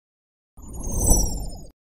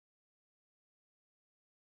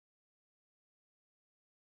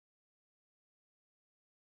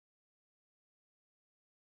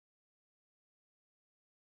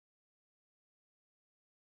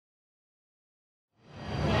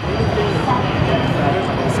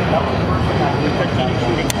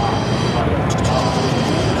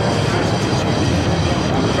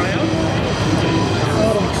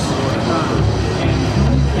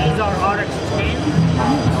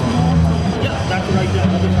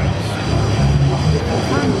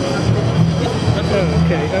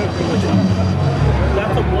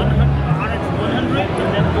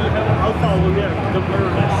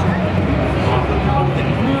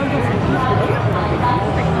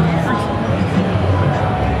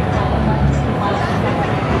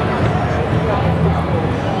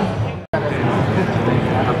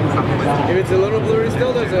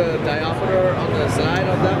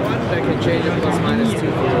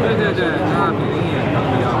比例也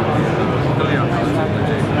都有好处的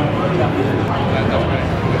这个。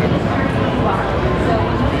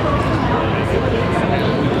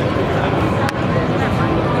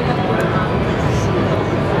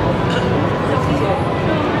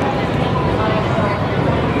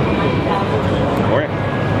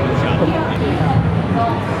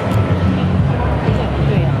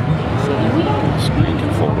Screen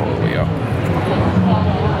can fold all the way up.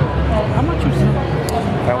 How much was it?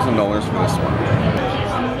 $1,000 for this one.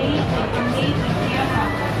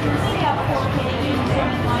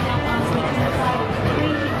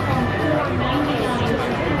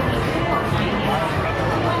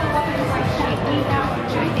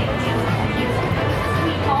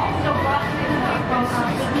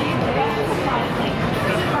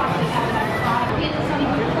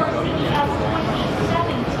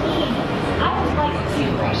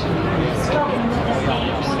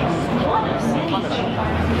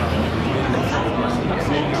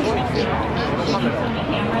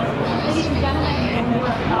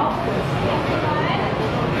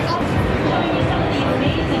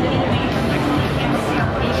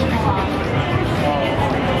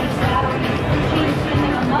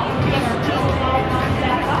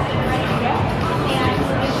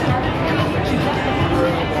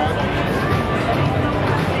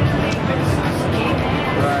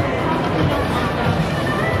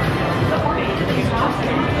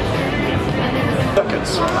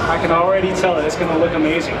 I can already tell that it's going to look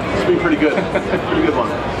amazing. It's going to be pretty good. Pretty good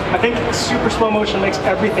one. I think super slow motion makes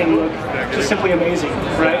everything look just simply amazing,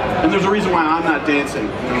 right? And there's a reason why I'm not dancing.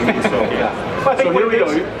 So, yeah. Well, I think so here we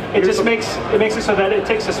go. It just makes it so that it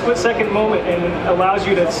takes a split-second moment and allows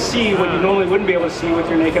you to see what you normally wouldn't be able to see with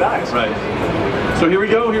your naked eyes. Right. So here we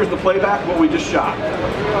go. Here's the playback of what we just shot.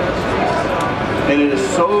 And it is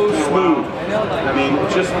so smooth. I mean,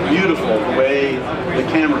 just beautiful the way the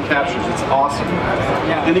camera captures. It's awesome.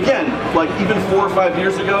 And again, like even 4 or 5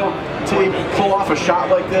 years ago, to pull off a shot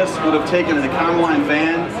like this would have taken an econoline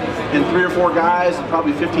van and 3 or 4 guys and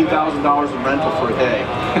probably $15,000 in rental for a day.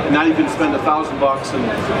 And now you can spend $1,000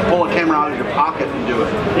 and pull a camera out of your pocket and do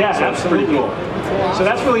it. Yeah, so absolutely. It's pretty cool. So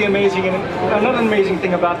that's really amazing. And another amazing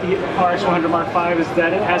thing about the RX100 Mark V is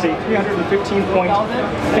that it has a 315-point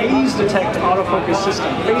phase detect autofocus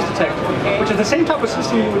system, phase detect, which is the same type of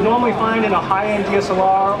system you would normally find in a high-end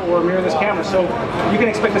DSLR or mirrorless camera. So you can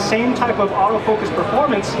expect the same type of autofocus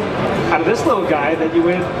performance out of this little guy that you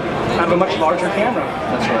would out of a much larger camera.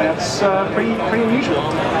 That's right. That's pretty unusual.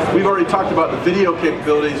 We've already talked about the video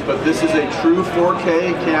capabilities, but this is a true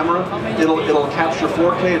 4K camera. It'll capture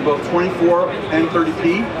 4K in both 24 and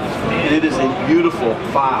 30p, and it is a beautiful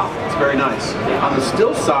file. It's very nice. On the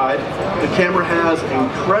still side, the camera has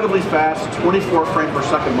incredibly fast 24 frame per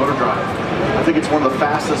second motor drive. I think it's one of the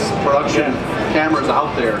fastest production cameras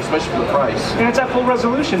out there, especially for the price. And it's at full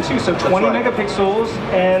resolution too, so 20 right. megapixels,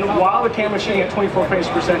 and while the camera's shooting at 24 frames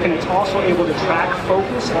per second, it's also able to track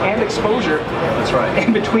focus and exposure. That's right.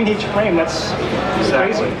 In between each frame. That's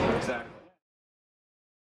exactly. crazy.